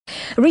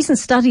A recent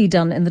study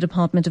done in the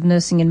Department of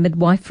Nursing and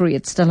Midwifery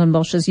at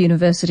Stellenbosch's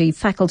University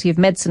Faculty of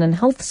Medicine and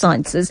Health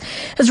Sciences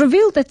has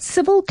revealed that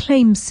civil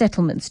claims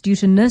settlements due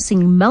to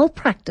nursing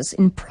malpractice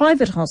in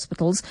private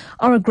hospitals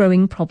are a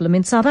growing problem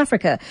in South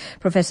Africa.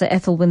 Professor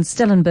Ethelwynn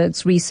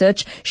Stellenberg's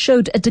research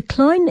showed a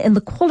decline in the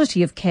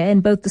quality of care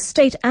in both the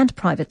state and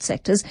private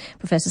sectors.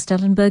 Professor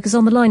Stellenberg is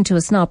on the line to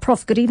us now.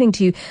 Prof, good evening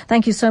to you.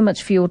 Thank you so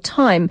much for your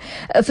time.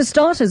 For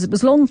starters, it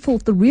was long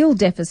thought the real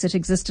deficit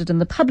existed in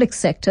the public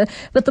sector,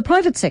 but the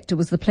private sector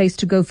was the place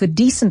to go for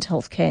decent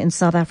healthcare in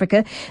South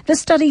Africa. This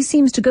study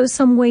seems to go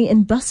some way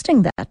in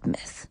busting that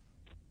myth.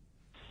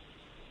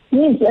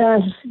 Yes,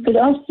 good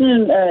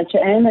afternoon,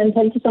 Joanne, and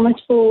thank you so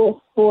much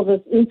for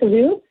this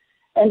interview.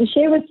 And to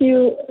share with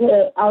you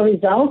our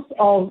results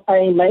of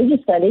a major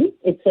study.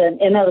 It's an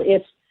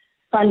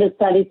NLF-funded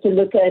study to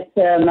look at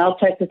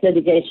malpractice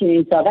litigation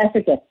in South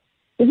Africa.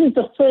 This is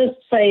the first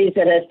phase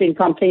that has been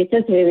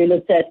completed, where we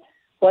looked at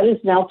what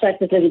is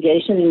malpractice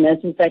litigation in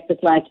nursing practice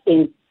like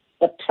in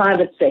the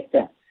private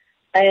sector.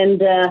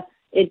 And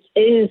it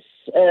is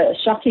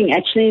shocking,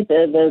 actually,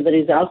 the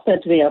results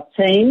that we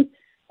obtained.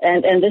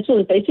 And this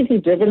was basically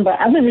driven by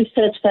other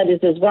research studies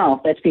as well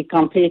that we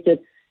completed,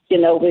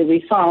 where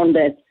we found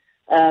that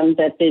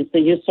there's the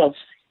use of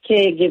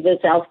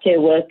caregivers,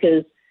 healthcare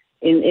workers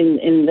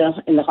in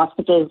the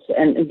hospitals,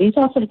 and these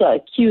are sort of the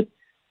acute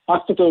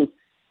hospitals,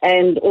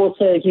 and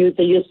also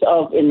the use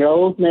of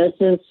enrolled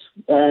nurses,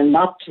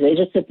 not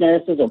registered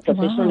nurses or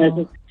professional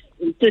nurses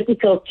in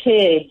critical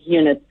care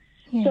units.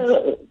 Yes.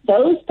 So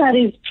those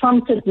studies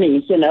prompted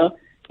me,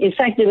 In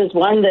fact, there was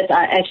one that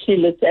I actually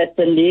looked at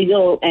the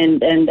legal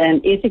and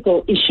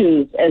ethical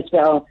issues as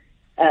well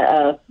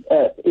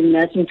in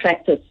nursing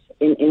practice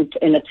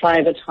in a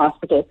private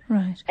hospital.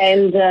 Right.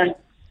 And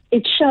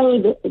it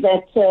showed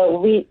that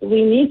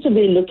we need to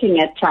be looking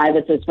at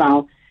private as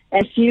well.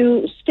 If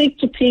you speak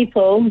to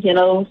people,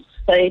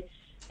 say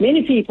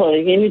many people,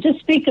 when you just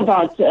speak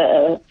about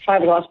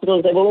private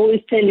hospitals, they will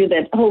always tell you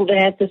that, they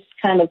had this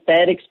kind of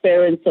bad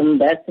experience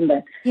and that and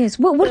that. Yes.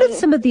 Well, what are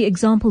some of the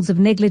examples of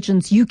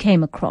negligence you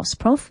came across,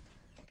 Prof?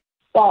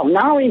 Well,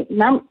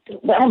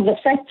 the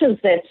factors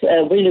that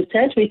we looked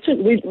at, we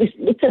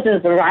looked at a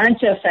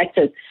variety of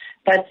factors,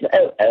 but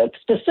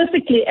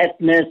specifically at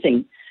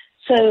nursing.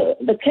 So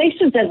the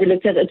cases that we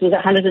looked at, it was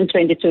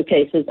 122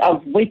 cases,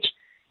 of which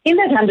in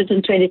that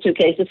 122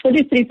 cases,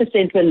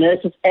 43% were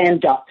nurses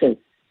and doctors,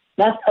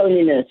 not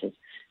only nurses.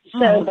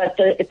 So, but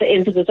the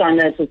emphasis on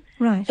nurses.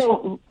 Right.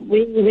 So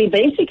we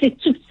basically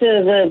took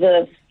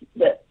the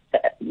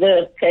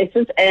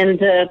cases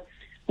and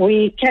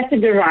we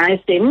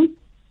categorized them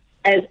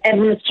as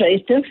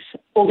administrative,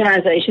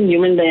 organization,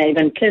 human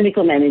behavior, and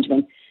clinical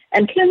management.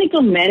 And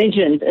clinical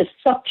management is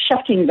so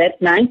shocking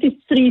that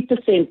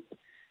 93%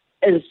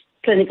 is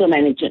clinical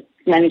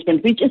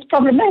management, which is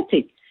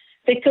problematic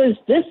because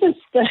this is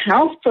the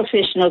health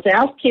professionals, the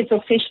healthcare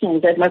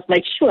professionals that must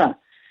make sure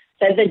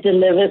that they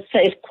deliver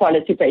safe,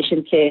 quality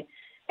patient care.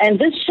 And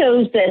this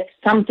shows that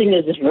something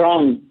is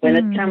wrong when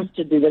it comes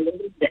to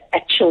delivering the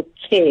actual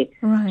care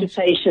to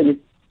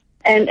patients.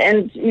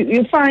 And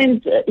you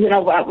find,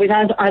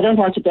 I don't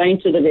want to go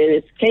into the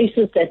various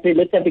cases that we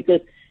looked at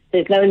because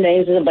there's no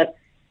names of them, but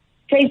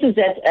cases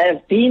that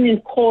have been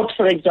in court,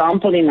 for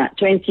example, in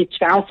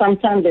 2012,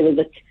 sometime there was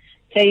a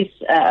case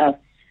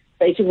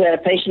basically where a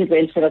patient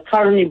went for a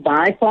coronary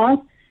bypass,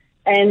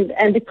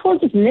 and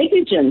because of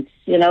negligence,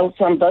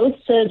 from both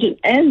surgeons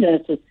and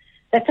nurses,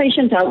 that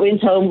patient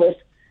went home with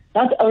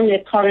not only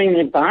a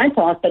coronary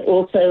bypass, but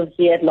also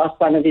he had lost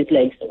one of his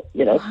legs, so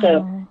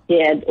he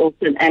had also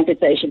an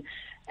amputation.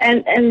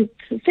 And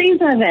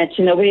things like that,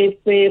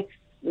 where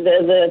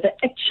the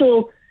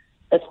actual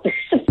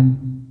specific...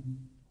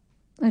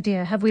 Oh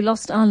dear, have we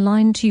lost our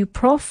line to you,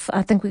 Prof?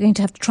 I think we're going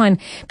to have to try and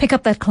pick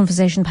up that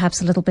conversation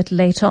perhaps a little bit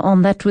later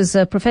on. That was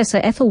Professor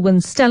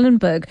Ethelwynn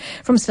Stellenberg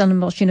from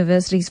Stellenbosch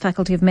University's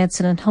Faculty of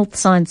Medicine and Health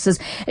Sciences.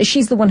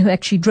 She's the one who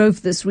actually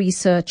drove this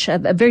research, a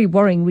very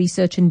worrying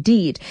research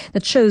indeed,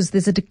 that shows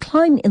there's a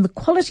decline in the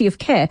quality of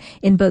care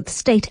in both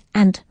state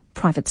and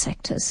private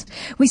sectors.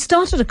 We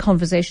started a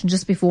conversation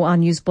just before our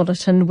news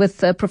bulletin with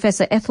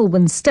Professor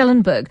Ethelwynn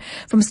Stellenberg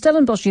from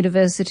Stellenbosch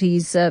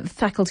University's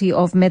Faculty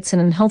of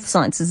Medicine and Health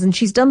Sciences, and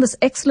she's done this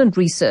excellent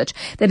research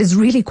that is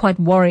really quite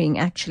worrying,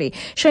 actually,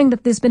 showing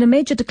that there's been a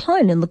major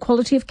decline in the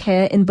quality of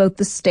care in both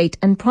the state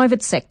and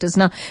private sectors.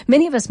 Now,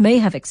 many of us may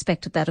have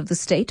expected that of the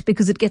state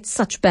because it gets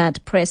such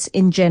bad press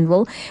in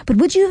general, but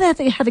would you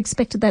have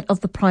expected that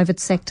of the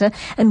private sector?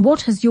 And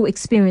what has your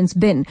experience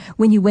been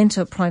when you went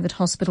to a private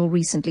hospital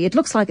recently? It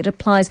looks like it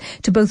applies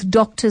to both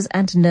doctors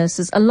and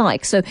nurses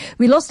alike. So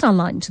we lost our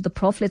line to the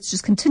Prof. Let's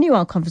just continue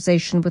our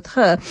conversation with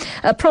her.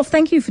 Prof,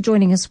 thank you for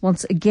joining us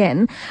once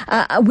again.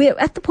 We're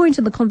at the point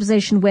in the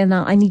conversation where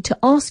now I need to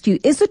ask you,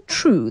 is it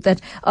true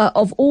that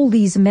of all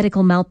these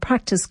medical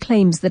malpractice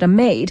claims that are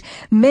made,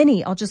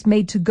 many are just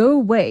made to go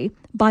away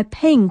by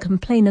paying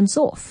complainants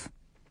off?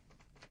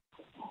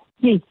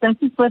 Yes, that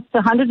is what the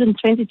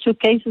 122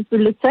 cases we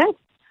looked at.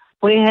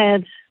 We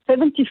had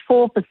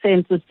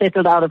 74% was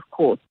settled out of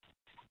court.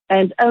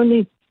 And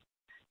only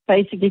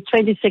basically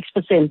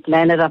 26%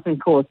 landed up in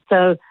court.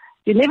 So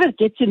you never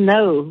get to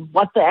know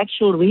what the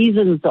actual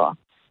reasons are.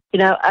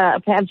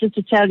 Perhaps just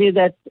to tell you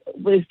that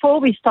before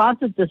we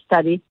started the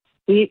study,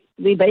 we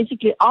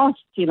basically asked,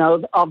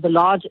 of the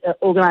large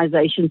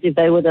organizations if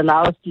they would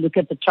allow us to look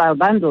at the trial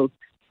bundles.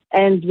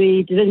 And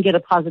we didn't get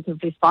a positive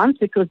response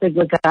because they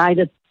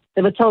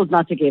were told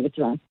not to give it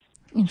to us.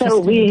 So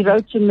we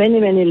wrote to many,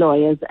 many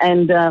lawyers,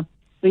 and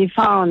we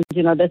found,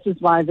 this is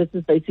why this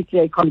is basically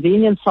a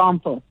convenient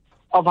sample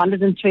of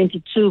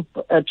 122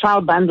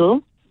 trial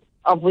bundles,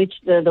 of which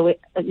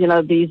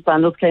these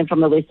bundles came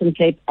from the Western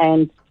Cape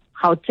and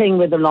Gauteng,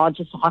 where the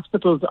largest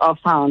hospitals are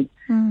found.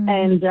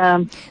 And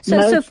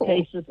most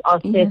cases are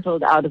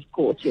settled out of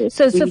court. Yes.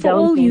 So for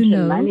all you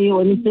know, money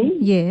or anything.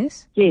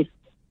 Yes. Yes.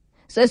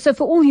 So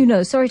for all you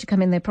know, sorry to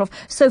come in there, Prof.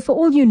 So for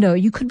all you know,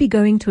 you could be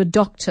going to a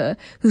doctor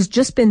who's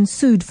just been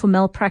sued for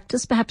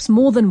malpractice, perhaps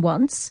more than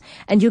once,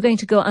 and you're going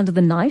to go under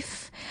the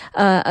knife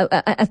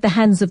at the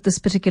hands of this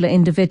particular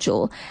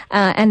individual,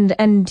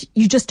 and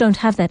you just don't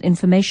have that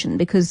information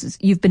because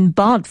you've been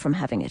barred from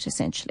having it,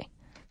 essentially.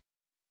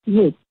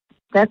 Yes,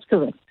 that's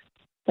correct.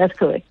 That's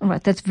correct. All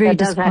right, that's very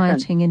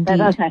disquieting indeed. That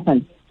does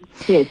happen.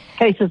 Yes,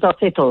 cases are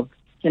settled.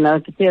 It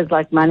appears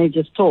like money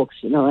just talks,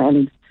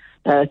 and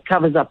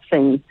covers up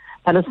things.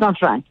 But it's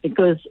not right,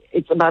 because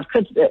it's about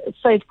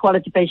safe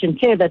quality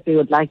patient care that we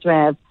would like to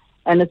have.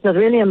 And it's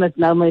really a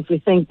misnomer if we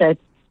think that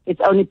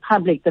it's only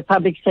the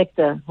public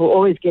sector, who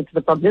always gets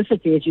the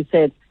publicity, as you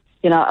said,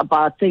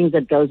 about things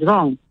that goes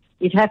wrong.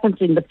 It happens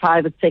in the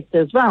private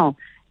sector as well.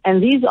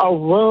 And these are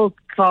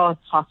world-class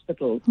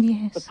hospitals,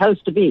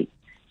 supposed to be.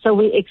 So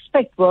we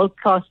expect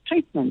world-class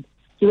treatment.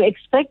 You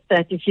expect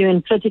that if you're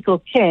in critical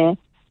care,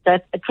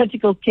 that a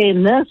critical care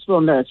nurse will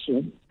nurse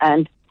you.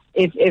 And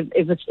if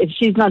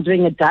she's not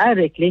doing it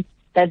directly,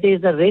 that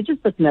there's a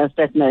registered nurse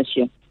that nurses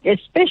you,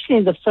 especially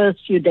in the first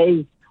few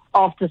days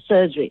after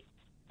surgery,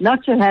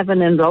 not to have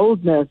an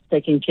enrolled nurse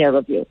taking care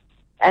of you.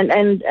 And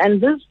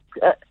this,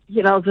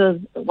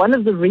 one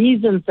of the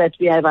reasons that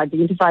we have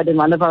identified in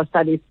one of our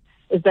studies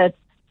is that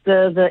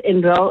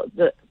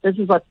this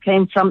is what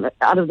came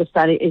out of the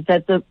study, is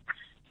that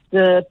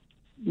the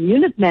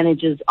unit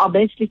managers are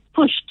basically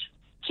pushed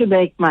to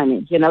make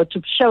money,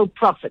 to show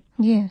profit.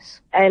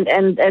 Yes. And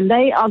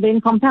they are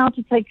then compelled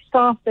to take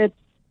staff that's,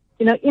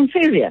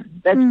 inferior.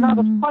 That's not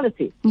of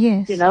quality.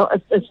 Yes.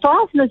 A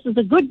staff nurse is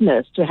a good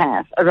nurse to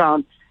have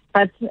around,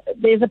 but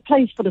there's a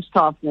place for the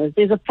staff nurse.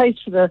 There's a place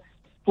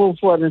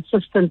for an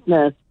assistant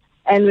nurse.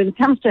 And when it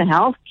comes to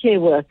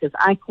healthcare workers,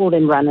 I call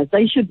them runners.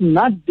 They should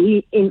not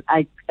be in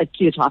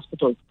acute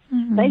hospitals.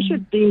 They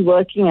should be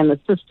working and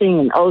assisting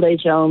in old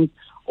age homes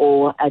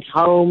or at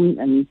home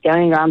and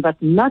going around, but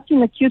not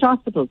in acute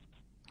hospitals.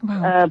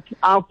 Wow.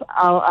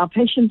 Our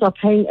patients are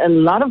paying a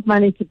lot of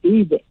money to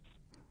be there.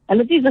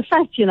 And it is a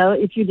fact,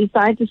 if you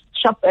decide to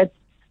shop at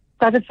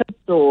Sutterford's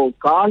or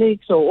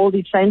Garlic's or all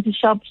these fancy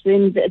shops,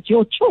 then it's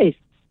your choice.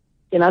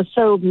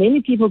 So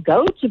many people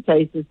go to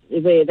places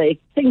where they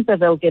think that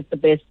they'll get the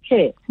best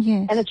care.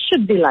 Yes. And it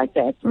should be like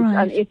that.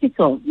 Right. It's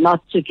unethical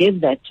not to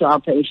give that to our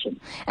patients.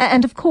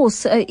 And of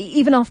course,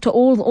 even after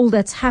all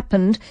that's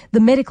happened, the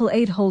medical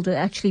aid holder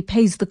actually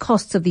pays the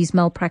costs of these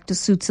malpractice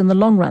suits in the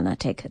long run, I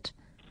take it.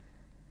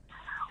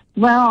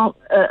 Well,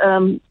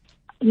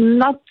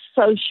 not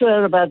so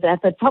sure about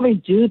that. They probably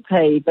do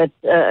pay, but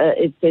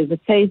if there's a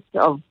case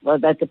of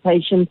that the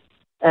patient,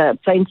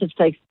 plaintiff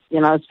speaks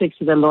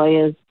to the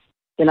lawyers,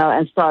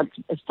 and start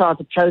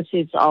the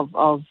process of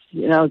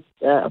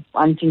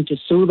wanting to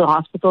sue the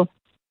hospital.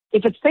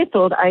 If it's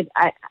settled, I'm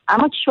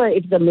not sure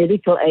if the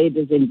medical aid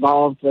is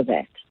involved with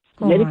that.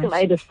 The medical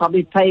aid has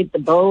probably paid the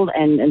bill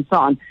and so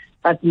on.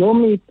 But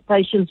normally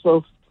patients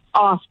will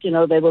ask, they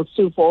will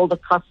sue for all the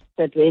costs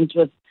that went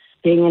with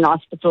being in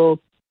hospital,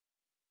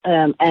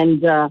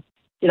 lengthy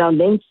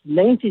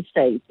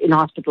stays in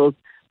hospitals.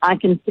 I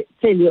can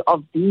tell you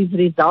of these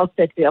results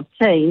that we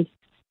obtained,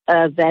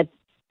 that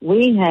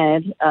we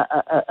had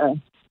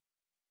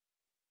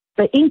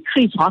the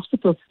increased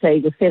hospital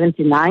stay was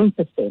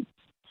 79%.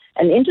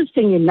 And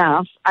interesting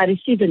enough, I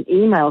received an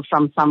email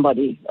from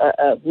somebody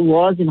who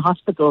was in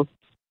hospital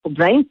for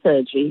brain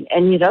surgery,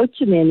 and he wrote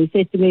to me and he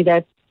said to me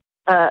that,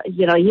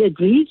 he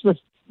agrees with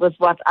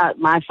what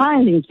my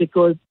findings,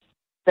 because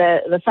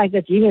the fact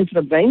that he went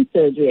for brain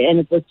surgery and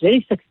it was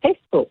very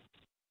successful,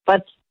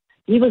 but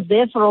he was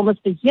there for almost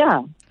a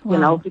year.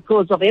 Wow.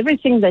 Because of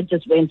everything that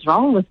just went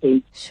wrong with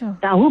him. Sure.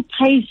 Now, who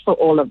pays for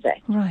all of that?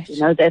 Right.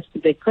 That's the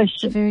big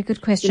question. It's a very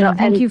good question.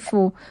 Thank you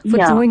for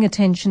drawing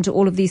attention to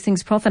all of these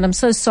things, Prof. And I'm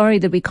so sorry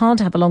that we can't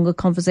have a longer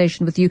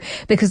conversation with you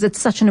because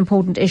it's such an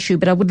important issue.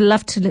 But I would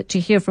love to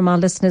hear from our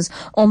listeners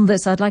on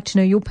this. I'd like to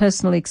know your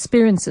personal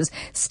experiences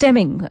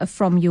stemming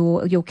from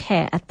your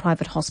care at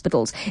private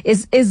hospitals.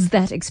 Is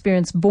that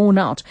experience borne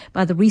out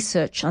by the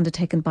research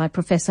undertaken by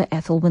Professor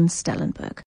Ethelwynn Stellenberg?